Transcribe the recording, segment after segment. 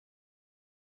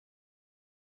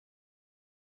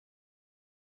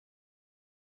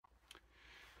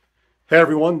Hey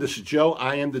everyone, this is Joe.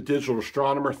 I am the digital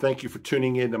astronomer. Thank you for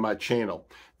tuning into my channel.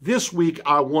 This week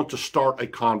I want to start a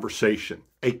conversation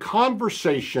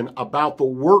about the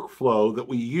workflow that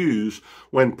we use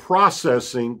when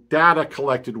processing data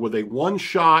collected with a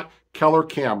one-shot color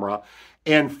camera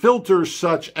and filters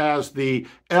such as the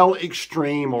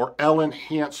L-Extreme or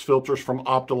L-Enhanced filters from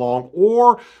Optolong,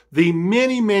 or the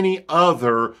many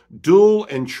other dual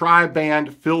and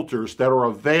tri-band filters that are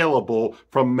available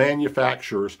from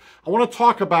manufacturers. I want to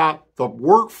talk about the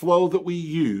workflow that we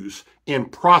use in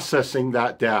processing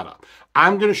that data.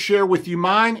 I'm going to share with you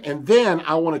mine, and then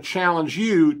I want to challenge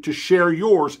you to share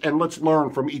yours, and let's learn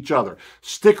from each other.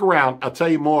 Stick around. I'll tell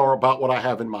you more about what I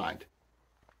have in mind.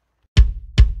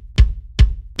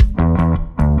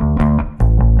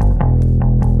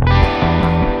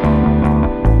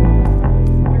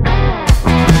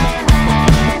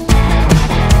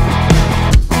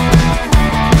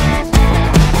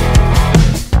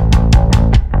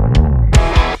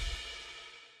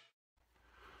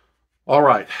 All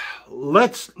right,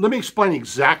 let me explain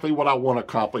exactly what I want to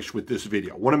accomplish with this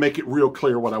video. I want to make it real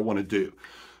clear what I want to do.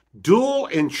 Dual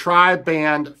and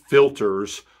tri-band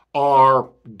filters are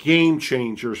game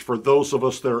changers for those of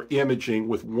us that are imaging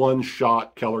with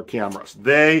one-shot color cameras.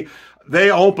 They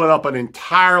open up an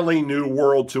entirely new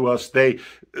world to us. They,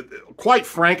 quite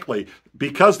frankly,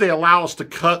 because they allow us to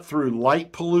cut through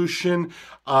light pollution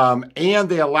and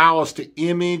they allow us to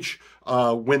image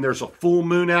when there's a full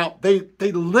moon out, they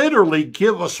literally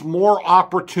give us more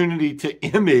opportunity to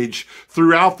image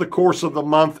throughout the course of the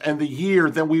month and the year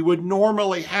than we would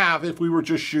normally have if we were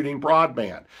just shooting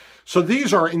broadband. So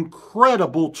these are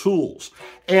incredible tools.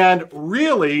 And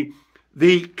really,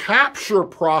 the capture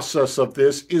process of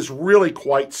this is really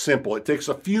quite simple. It takes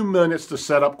a few minutes to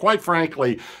set up. Quite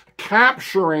frankly,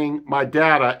 capturing my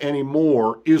data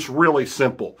anymore is really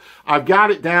simple. I've got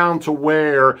it down to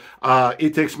where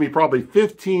it takes me probably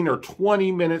 15 or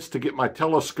 20 minutes to get my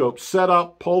telescope set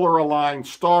up, polar aligned,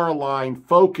 star aligned,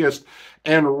 focused,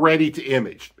 and ready to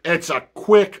image. It's a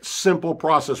quick, simple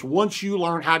process. Once you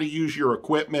learn how to use your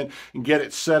equipment and get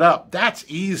it set up, that's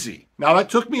easy. Now, that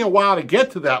took me a while to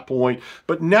get to that point,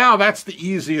 but now that's the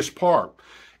easiest part.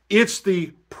 It's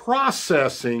the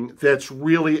processing that's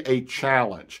really a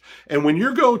challenge. And when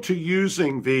you go to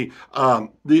using the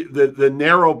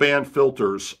narrow band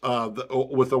filters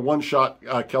with a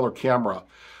one-shot color camera,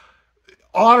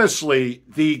 honestly,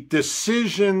 the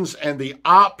decisions and the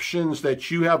options that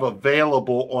you have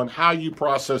available on how you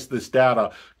process this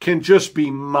data can just be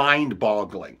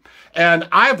mind-boggling. And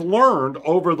I've learned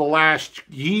over the last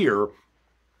year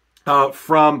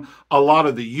from a lot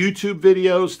of the YouTube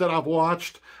videos that I've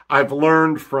watched. I've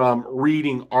learned from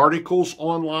reading articles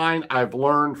online. I've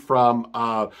learned from,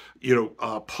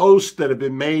 posts that have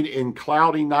been made in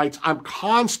cloudy nights. I'm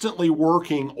constantly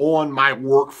working on my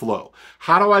workflow.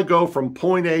 How do I go from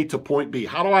point A to point B?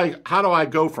 How do I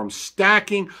go from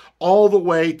stacking all the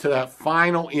way to that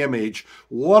final image?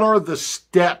 What are the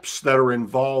steps that are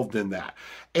involved in that?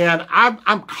 And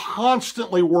I'm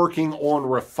constantly working on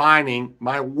refining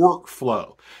my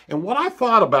workflow. And what I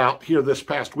thought about here this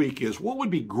past week is what would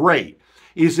be great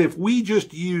is if we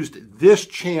just used this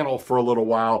channel for a little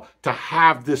while to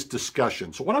have this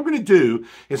discussion. So what I'm going to do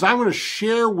is I'm going to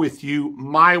share with you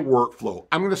my workflow.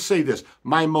 I'm going to say this,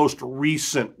 my most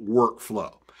recent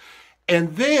workflow.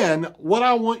 And then what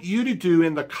I want you to do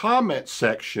in the comment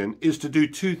section is to do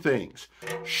two things.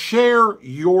 Share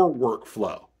your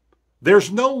workflow.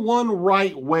 There's no one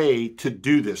right way to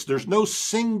do this. There's no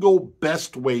single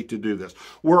best way to do this.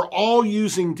 We're all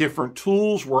using different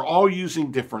tools. We're all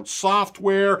using different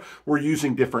software. We're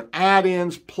using different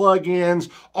add-ins, plug-ins,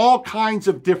 all kinds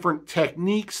of different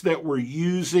techniques that we're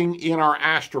using in our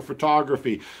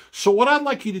astrophotography. So what I'd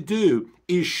like you to do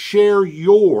is share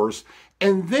yours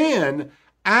and then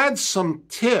add some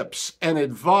tips and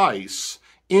advice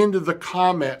into the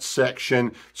comment section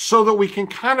so that we can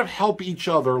kind of help each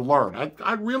other learn.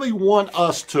 I really want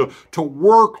us to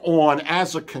work on,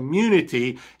 as a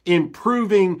community,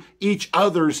 improving each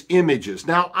other's images.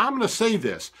 Now, I'm going to say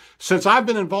this. Since I've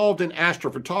been involved in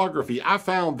astrophotography, I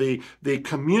found the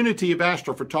community of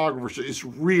astrophotographers is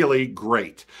really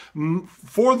great.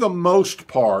 For the most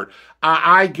part,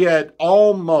 I get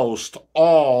almost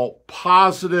all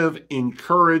positive,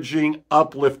 encouraging,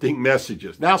 uplifting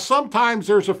messages. Now, sometimes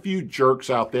there's a few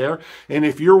jerks out there, and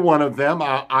if you're one of them,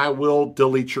 I will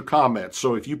delete your comments.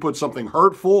 So if you put something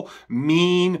hurtful,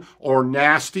 mean, or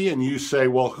nasty, and you say,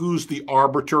 well, who's the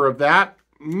arbiter of that?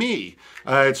 Me.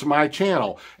 It's my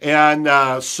channel.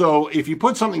 And so if you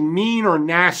put something mean or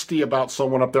nasty about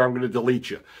someone up there, I'm going to delete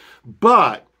you.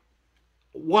 But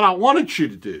what I wanted you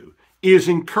to do is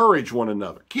encourage one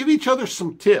another. Give each other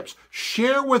some tips.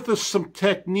 Share with us some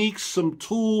techniques, some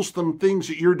tools, some things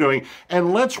that you're doing,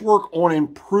 and let's work on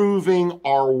improving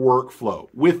our workflow.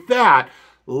 With that,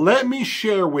 let me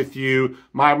share with you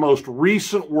my most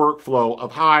recent workflow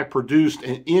of how I produced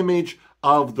an image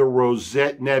of the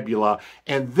Rosette Nebula,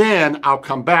 and then I'll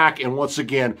come back and once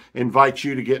again invite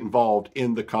you to get involved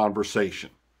in the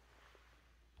conversation.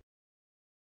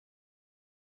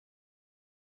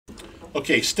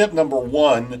 Okay, step number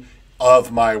one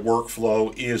of my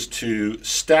workflow is to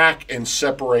stack and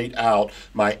separate out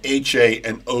my HA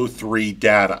and O3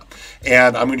 data.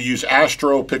 And I'm going to use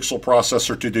Astro Pixel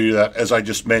Processor to do that, as I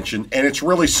just mentioned. And it's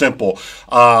really simple.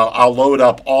 I'll load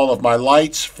up all of my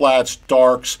lights, flats,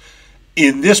 darks.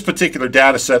 In this particular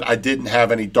data set, I didn't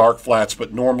have any dark flats,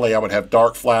 but normally I would have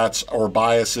dark flats or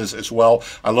biases as well.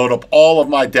 I load up all of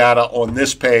my data on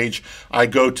this page. I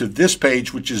go to this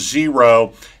page, which is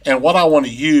 0, and what I want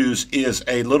to use is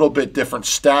a little bit different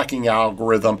stacking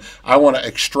algorithm. I want to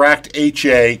extract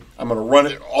HA. I'm going to run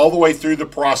it all the way through the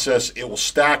process. It will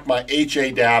stack my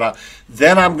HA data.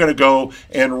 Then I'm going to go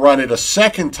and run it a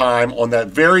second time on that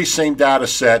very same data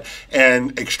set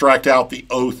and extract out the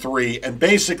O3. And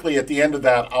basically at the end of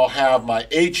that, I'll have my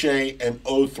HA and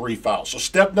O3 files. So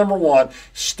step number one,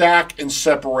 stack and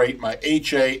separate my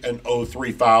HA and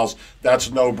O3 files. That's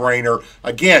a no-brainer.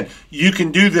 Again, you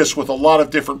can do this with a lot of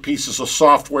different pieces of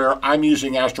software. I'm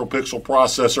using Astro Pixel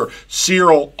Processor.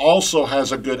 Cyril also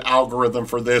has a good algorithm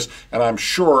for this, and I'm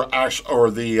sure, I'm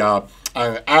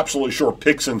absolutely sure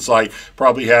PixInsight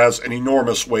probably has an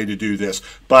enormous way to do this.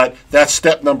 But that's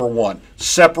step number one.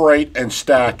 Separate and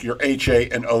stack your HA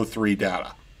and O3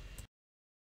 data.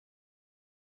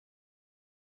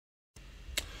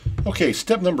 Okay,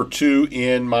 step number two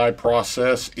in my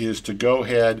process is to go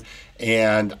ahead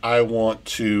and I want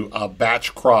to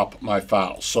batch crop my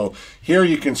files. So here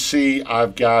you can see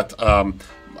I've got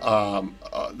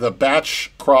the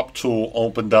batch crop tool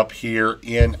opened up here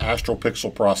in Astro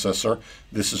Pixel Processor.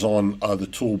 This is on the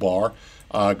toolbar.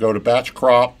 Go to batch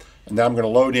crop, and now I'm going to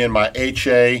load in my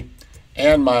HA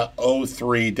and my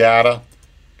O3 data.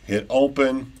 Hit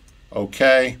open,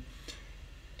 okay.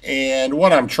 And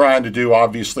what I'm trying to do,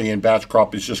 obviously, in batch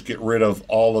crop is just get rid of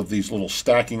all of these little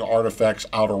stacking artifacts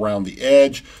out around the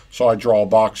edge. So I draw a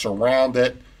box around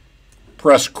it,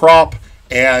 press crop,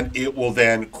 and it will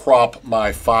then crop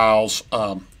my files.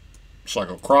 So I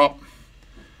go crop,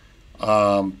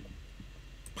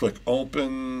 click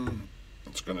open.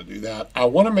 It's going to do that. I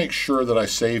want to make sure that I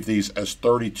save these as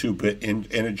 32-bit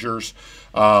integers,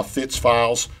 FITS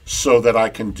files, so that I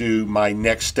can do my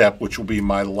next step, which will be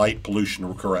my light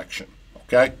pollution correction.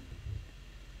 Okay?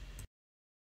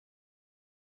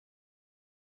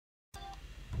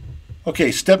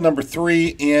 Okay, step number 3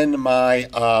 in my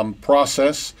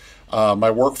process,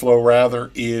 my workflow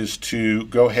rather, is to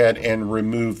go ahead and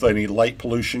remove any light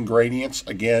pollution gradients.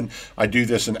 Again, I do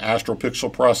this in Astro Pixel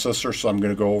Processor, so I'm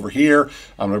going to go over here.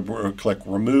 I'm going to click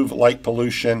Remove Light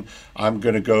Pollution. I'm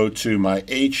going to go to my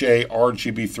HA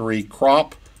RGB3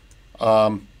 crop.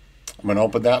 I'm going to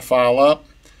open that file up.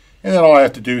 And then all I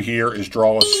have to do here is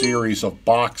draw a series of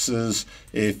boxes.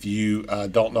 If you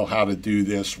don't know how to do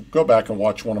this, go back and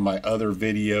watch one of my other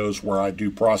videos where I do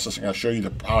processing. I'll show you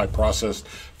how I process,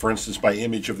 for instance, my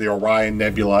image of the Orion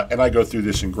Nebula, and I go through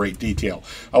this in great detail.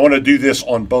 I want to do this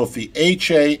on both the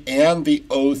HA and the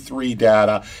O3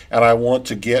 data, and I want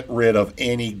to get rid of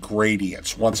any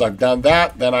gradients. Once I've done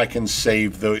that, then I can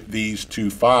save these two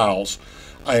files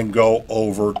and go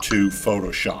over to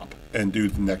Photoshop and do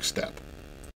the next step.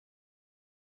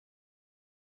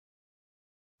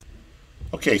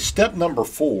 Okay, step number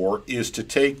 4 is to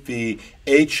take the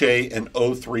HA and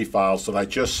O3 files that I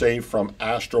just saved from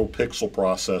Astro Pixel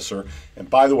Processor. And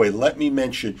by the way, let me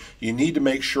mention, you need to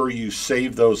make sure you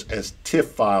save those as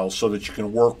TIFF files so that you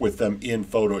can work with them in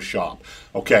Photoshop.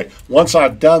 Okay, once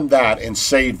I've done that and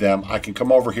saved them, I can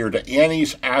come over here to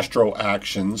Annie's Astro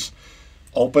Actions,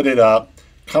 open it up,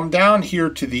 come down here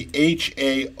to the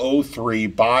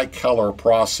HA03 by color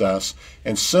process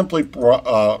and simply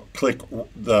click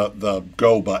the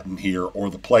go button here, or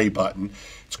the play button.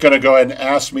 It's going to go ahead and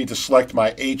ask me to select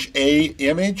my HA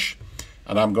image,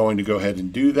 and I'm going to go ahead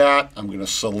and do that. I'm going to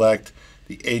select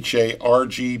the HA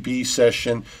RGB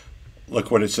session.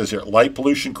 Look what it says here, light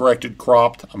pollution corrected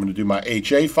cropped. I'm going to do my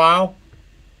HA file.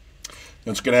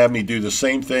 Then it's going to have me do the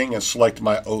same thing and select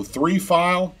my O3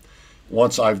 file.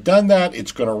 Once I've done that,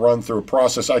 it's going to run through a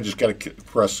process. I just got to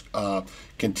press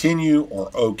continue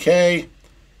or OK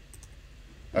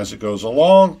as it goes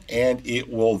along, and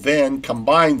it will then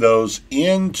combine those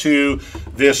into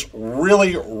this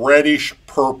really reddish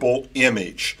purple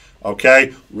image.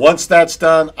 Okay, once that's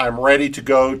done, I'm ready to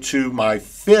go to my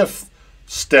fifth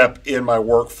step in my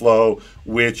workflow,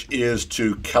 which is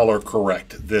to color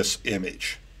correct this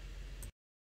image.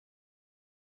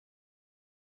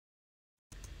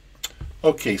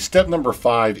 Okay, step number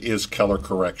 5 is color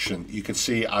correction. You can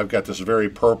see I've got this very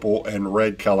purple and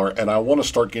red color, and I want to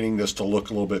start getting this to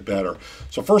look a little bit better.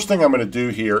 So first thing I'm going to do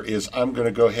here is I'm going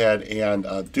to go ahead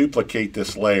and duplicate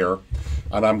this layer,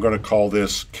 and I'm going to call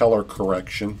this color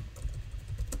correction.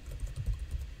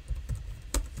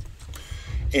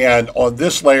 And on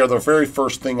this layer, the very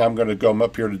first thing I'm going to come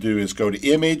up here to do is go to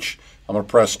Image. I'm going to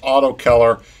press Auto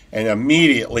Color, and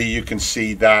immediately you can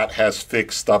see that has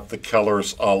fixed up the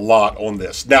colors a lot on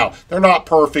this. Now, they're not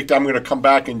perfect. I'm going to come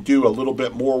back and do a little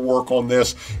bit more work on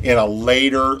this in a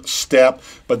later step,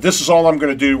 but this is all I'm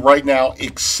going to do right now,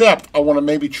 except I want to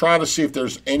maybe try to see if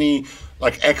there's any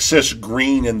like excess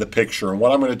green in the picture. And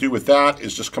what I'm going to do with that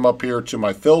is just come up here to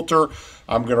my filter.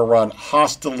 I'm going to run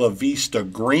Hasta La Vista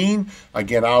Green.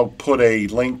 Again, I'll put a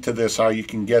link to this, how you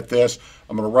can get this.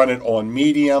 I'm going to run it on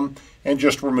medium and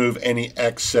just remove any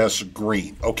excess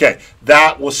green. Okay,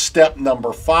 that was step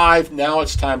number 5. Now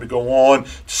it's time to go on to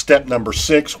step number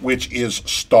 6, which is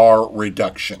star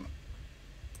reduction.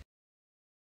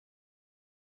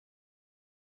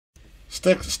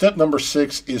 Step number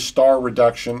 6 is star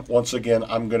reduction. Once again,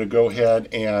 I'm going to go ahead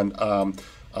and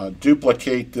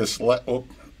duplicate this. I'm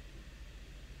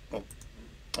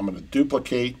going to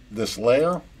duplicate this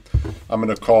layer. I'm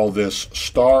going to call this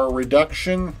star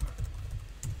reduction.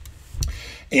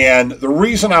 And the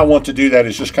reason I want to do that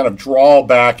is just kind of draw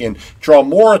back and draw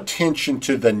more attention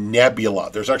to the nebula.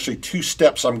 There's actually 2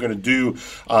 steps I'm going to do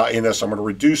in this. I'm going to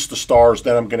reduce the stars,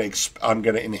 then I'm going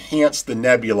to enhance the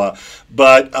nebula.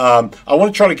 But I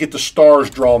want to try to get the stars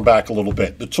drawn back a little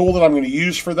bit. The tool that I'm going to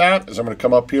use for that is I'm going to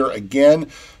come up here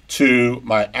again to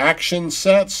my action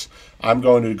sets. I'm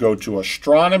going to go to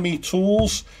Astronomy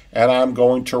Tools, and I'm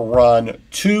going to run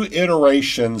 2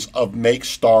 iterations of Make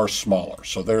Star Smaller.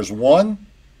 So there's one.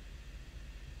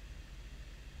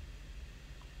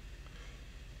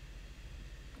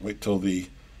 Wait till the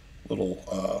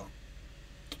little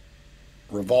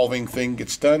revolving thing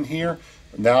gets done here.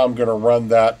 Now I'm going to run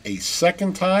that a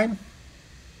second time.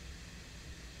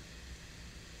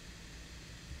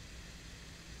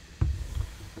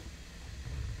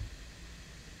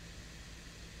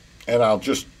 And I'll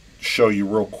just show you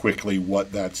real quickly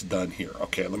what that's done here.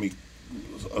 Okay, let me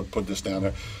put this down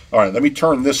there. All right, let me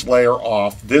turn this layer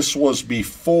off. This was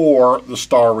before the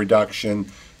star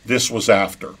reduction. This was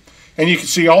after. And you can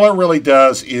see all it really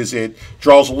does is it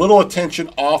draws a little attention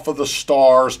off of the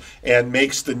stars and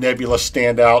makes the nebula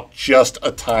stand out just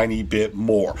a tiny bit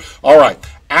more. All right,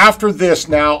 after this,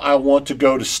 now I want to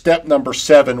go to step number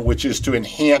 7, which is to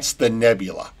enhance the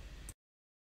nebula.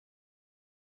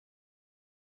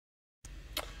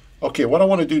 Okay, what I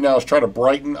want to do now is try to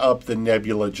brighten up the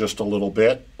nebula just a little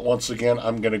bit. Once again,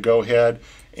 I'm going to go ahead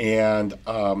and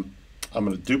I'm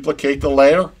going to duplicate the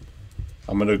layer.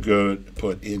 I'm going to go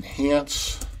put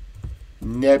Enhance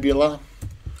Nebula.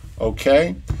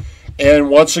 Okay. And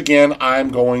once again, I'm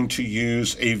going to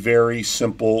use a very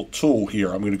simple tool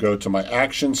here. I'm going to go to my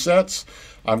action sets.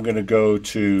 I'm going to go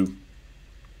to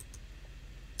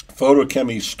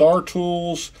Photochemy Star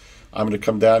Tools. I'm going to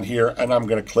come down here and I'm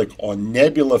going to click on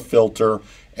Nebula Filter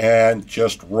and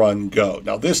just run go.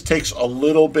 Now this takes a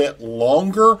little bit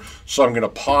longer, so I'm going to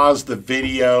pause the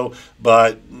video,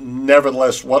 but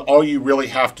nevertheless, all you really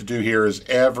have to do here is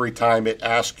every time it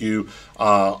asks you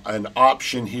an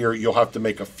option here, you'll have to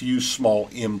make a few small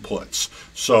inputs.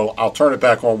 So I'll turn it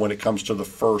back on when it comes to the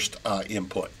first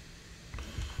input.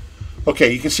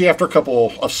 Okay, you can see after a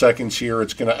couple of seconds here,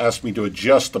 it's going to ask me to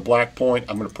adjust the black point.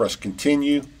 I'm going to press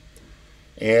continue.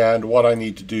 And what I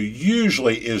need to do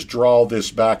usually is draw this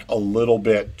back a little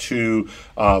bit to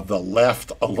the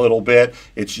left a little bit.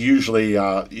 It's usually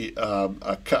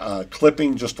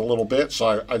clipping just a little bit,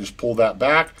 so I just pull that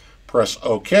back, press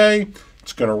OK.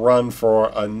 It's going to run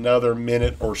for another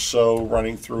minute or so,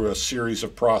 running through a series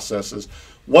of processes.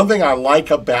 One thing I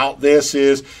like about this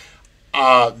is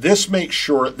this makes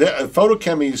sure that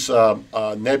Photochemy's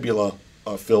nebula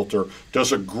filter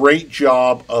does a great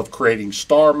job of creating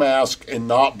star mask and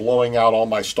not blowing out all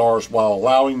my stars, while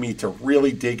allowing me to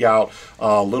really dig out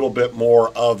a little bit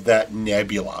more of that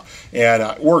nebula. And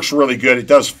it works really good. It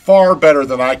does far better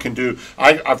than I can do.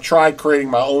 I've tried creating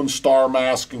my own star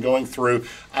mask and going through.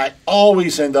 I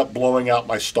always end up blowing out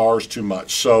my stars too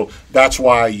much. So that's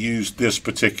why I use this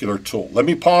particular tool. Let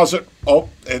me pause it. Oh,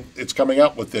 it's coming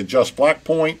up with the adjust black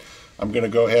point. I'm going to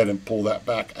go ahead and pull that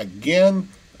back again.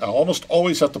 I almost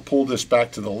always have to pull this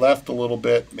back to the left a little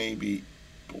bit, maybe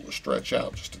pull the stretch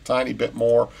out just a tiny bit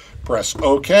more, press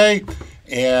OK,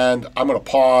 and I'm going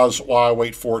to pause while I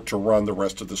wait for it to run the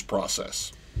rest of this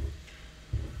process.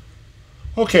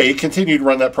 Okay, it continued to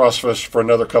run that process for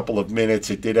another couple of minutes.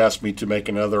 It did ask me to make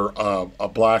another a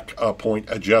black point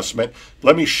adjustment.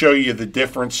 Let me show you the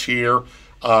difference here.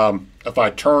 If I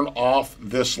turn off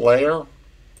this layer,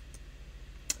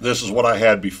 this is what I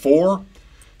had before.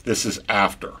 This is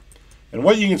after. And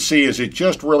what you can see is it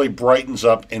just really brightens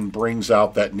up and brings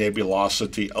out that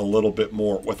nebulosity a little bit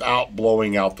more without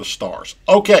blowing out the stars.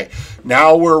 Okay,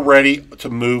 now we're ready to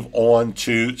move on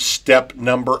to step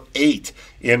number 8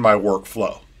 in my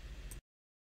workflow.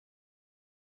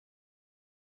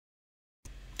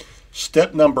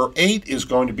 Step number 8 is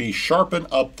going to be sharpen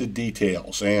up the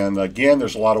details. And again,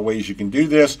 there's a lot of ways you can do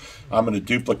this. I'm going to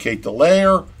duplicate the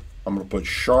layer. I'm going to put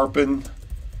sharpen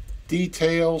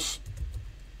details.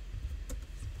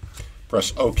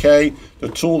 Press OK. The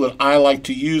tool that I like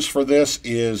to use for this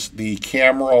is the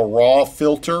Camera Raw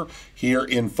filter here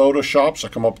in Photoshop. So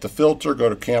I come up to filter, go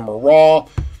to Camera Raw.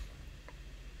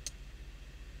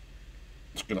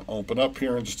 It's going to open up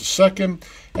here in just a second.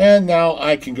 And now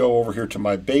I can go over here to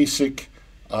my basic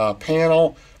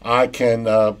panel. I can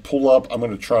pull up. I'm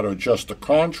going to try to adjust the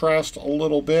contrast a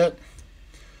little bit.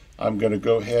 I'm going to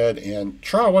go ahead and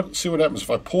see what happens if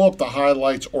I pull up the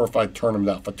highlights or if I turn them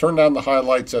down. If I turn down the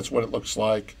highlights, that's what it looks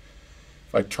like.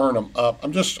 If I turn them up,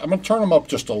 I'm going to turn them up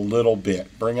just a little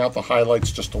bit. Bring out the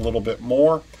highlights just a little bit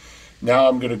more. Now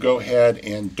I'm going to go ahead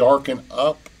and darken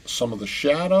up some of the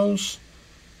shadows.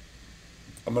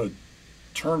 I'm going to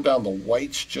turn down the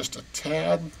whites just a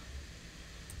tad.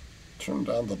 Turn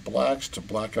down the blacks to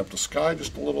blacken up the sky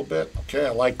just a little bit. Okay, I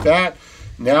like that.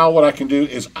 Now what I can do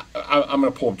is I'm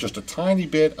going to pull up just a tiny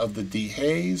bit of the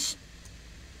dehaze.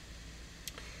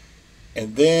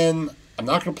 And then I'm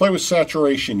not going to play with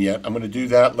saturation yet. I'm going to do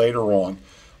that later on.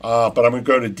 But I'm going to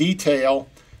go to detail.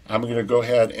 I'm going to go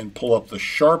ahead and pull up the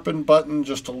sharpen button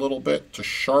just a little bit to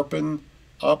sharpen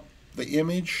up the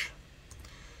image.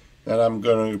 Then I'm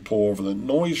going to pull over the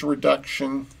noise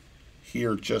reduction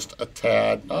here just a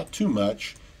tad, not too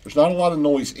much. There's not a lot of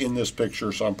noise in this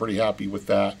picture, so I'm pretty happy with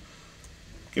that.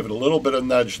 Give it a little bit of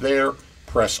nudge there,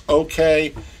 press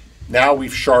OK. Now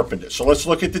we've sharpened it. So let's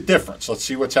look at the difference. Let's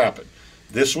see what's happened.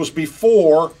 This was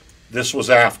before, this was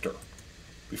after.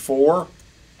 Before,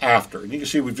 after. And you can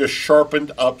see we've just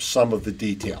sharpened up some of the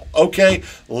detail. Okay,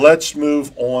 let's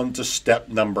move on to step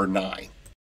number 9.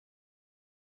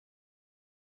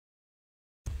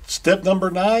 Step number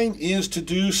 9 is to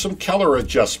do some color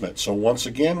adjustment. So once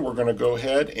again, we're going to go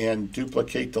ahead and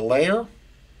duplicate the layer.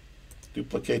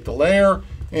 Duplicate the layer,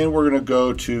 and we're going to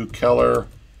go to color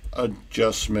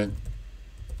adjustment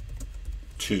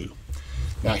 2.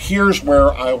 Now here's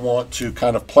where I want to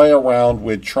kind of play around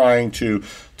with trying to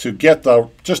get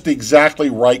just the exactly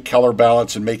right color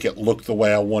balance and make it look the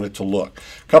way I want it to look.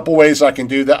 A couple ways I can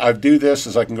do that. I do this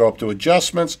is I can go up to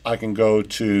adjustments, I can go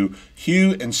to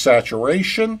hue and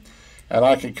saturation, and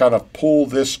I can kind of pull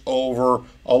this over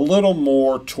a little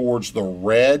more towards the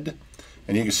red.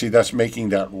 And you can see that's making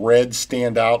that red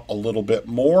stand out a little bit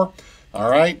more. All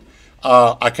right.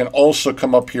 I can also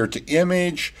come up here to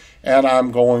image, and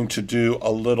I'm going to do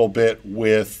a little bit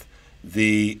with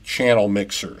the channel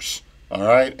mixers. All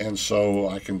right. And so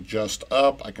I can adjust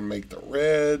up. I can make the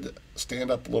red stand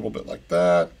up a little bit like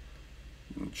that.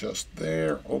 Just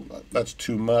there. Oh, that's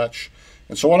too much.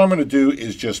 And so what I'm going to do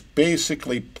is just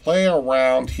basically play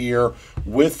around here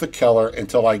with the color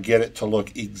until I get it to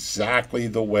look exactly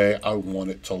the way I want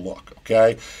it to look,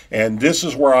 okay? And this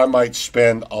is where I might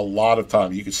spend a lot of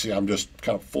time. You can see I'm just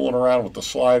kind of fooling around with the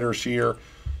sliders here.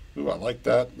 Ooh, I like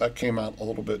that. That came out a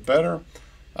little bit better.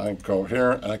 I can go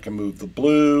here and I can move the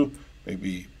blue,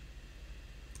 maybe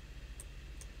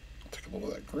take a little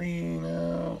of that green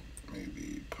out,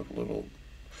 maybe put a little...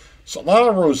 So a lot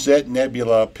of Rosette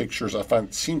Nebula pictures I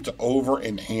find seem to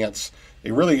over-enhance.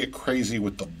 They really get crazy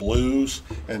with the blues.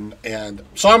 And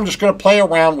so I'm just going to play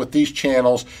around with these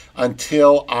channels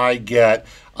until I get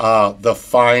the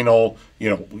final,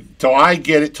 till I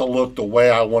get it to look the way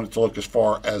I want it to look as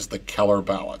far as the color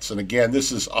balance. And again,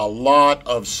 this is a lot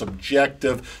of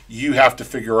subjective. You have to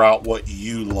figure out what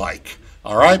you like.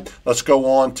 All right, let's go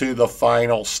on to the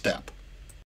final step.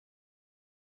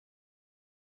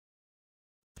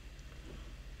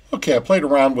 Okay, I played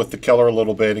around with the color a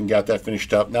little bit and got that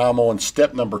finished up. Now I'm on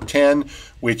step number 10,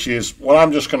 which is what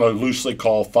I'm just going to loosely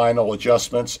call final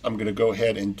adjustments. I'm going to go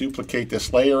ahead and duplicate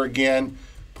this layer again,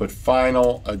 put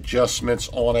final adjustments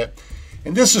on it.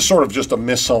 And this is sort of just a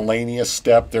miscellaneous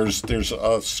step. There's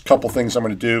a couple things I'm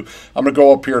going to do. I'm going to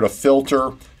go up here to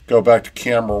filter, go back to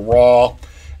camera raw,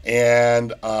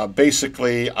 And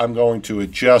basically, I'm going to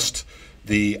adjust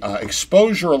the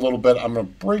exposure a little bit. I'm going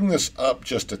to bring this up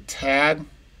just a tad,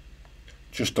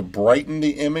 just to brighten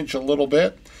the image a little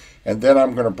bit. And then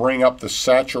I'm going to bring up the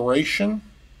saturation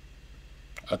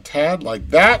a tad like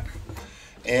that.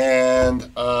 And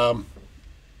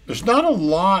there's not a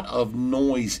lot of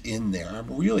noise in there.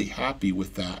 I'm really happy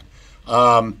with that.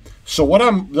 So what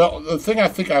the thing I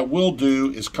think I will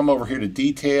do is come over here to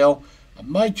detail. I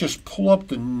might just pull up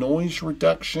the noise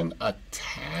reduction a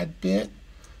tad bit.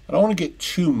 I don't want to get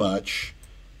too much,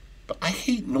 but I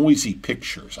hate noisy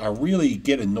pictures. I really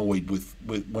get annoyed with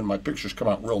when my pictures come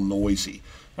out real noisy.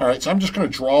 All right, so I'm just going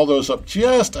to draw those up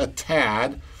just a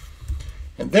tad.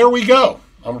 And there we go.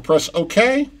 I'm going to press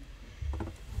OK.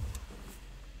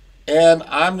 And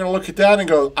I'm going to look at that and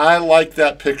go, I like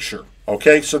that picture.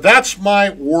 Okay, so that's my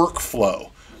workflow.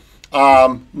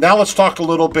 Now let's talk a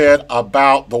little bit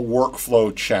about the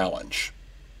workflow challenge.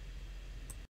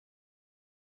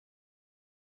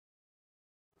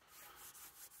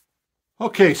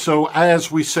 Okay, so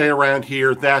as we say around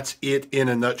here, that's it in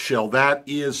a nutshell. That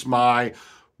is my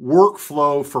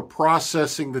workflow for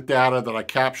processing the data that I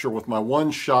capture with my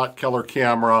one-shot color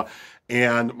camera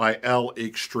and my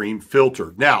L-Extreme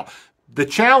filter. Now, the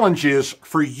challenge is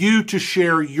for you to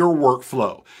share your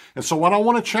workflow. And so what I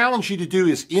want to challenge you to do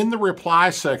is in the reply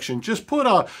section, just put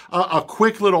a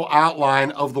quick little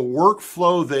outline of the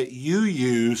workflow that you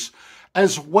use,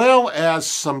 as well as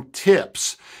some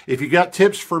tips. If you got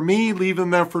tips for me, leave them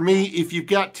there for me. If you've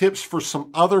got tips for some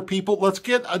other people, let's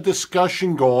get a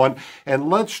discussion going and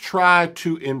let's try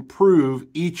to improve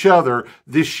each other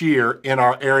this year in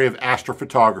our area of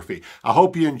astrophotography. I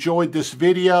hope you enjoyed this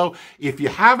video. If you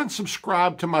haven't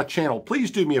subscribed to my channel,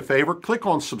 please do me a favor, click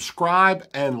on subscribe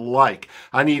and like.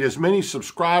 I need as many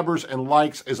subscribers and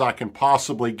likes as I can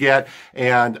possibly get,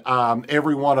 and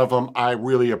every one of them I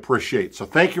really appreciate. So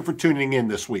thank you for tuning in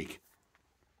this week.